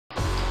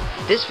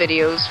This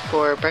video's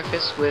for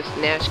Breakfast with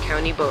Nash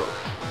County Boat.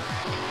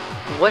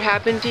 What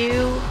happened to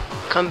you?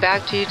 Come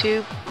back to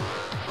YouTube.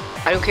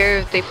 I don't care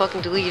if they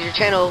fucking deleted your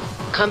channel.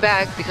 Come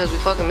back because we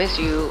fucking miss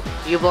you.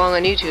 You belong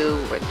on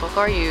YouTube. Where the fuck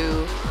are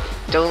you?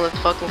 Don't let the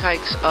fucking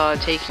kikes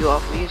take you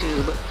off of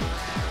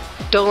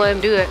YouTube. Don't let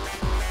them do it.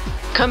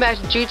 Come back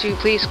to YouTube,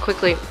 please,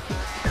 quickly.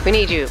 We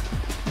need you.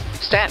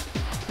 Stat.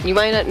 You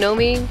might not know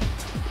me.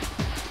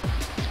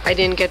 I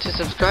didn't get to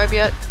subscribe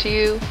yet to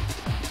you.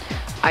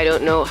 I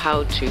don't know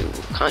how to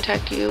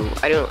contact you.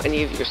 I don't know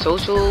any of your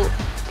social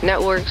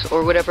networks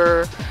or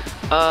whatever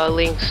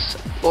links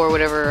or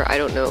whatever. I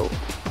don't know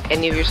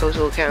any of your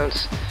social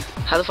accounts.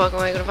 How the fuck am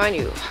I gonna find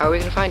you? How are we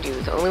gonna find you?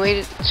 The only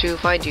way to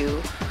find you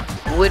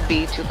would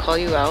be to call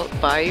you out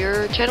by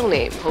your channel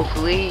name.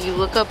 Hopefully you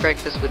look up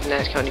Breakfast with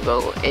Nash County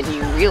Boat and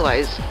you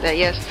realize that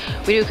yes,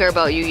 we do care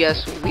about you,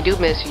 yes, we do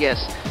miss you, yes,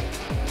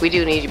 we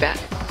do need you back,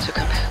 so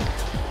come back.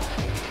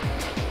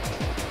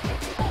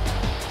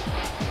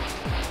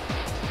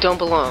 Don't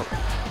belong.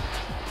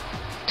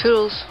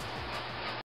 Toodles.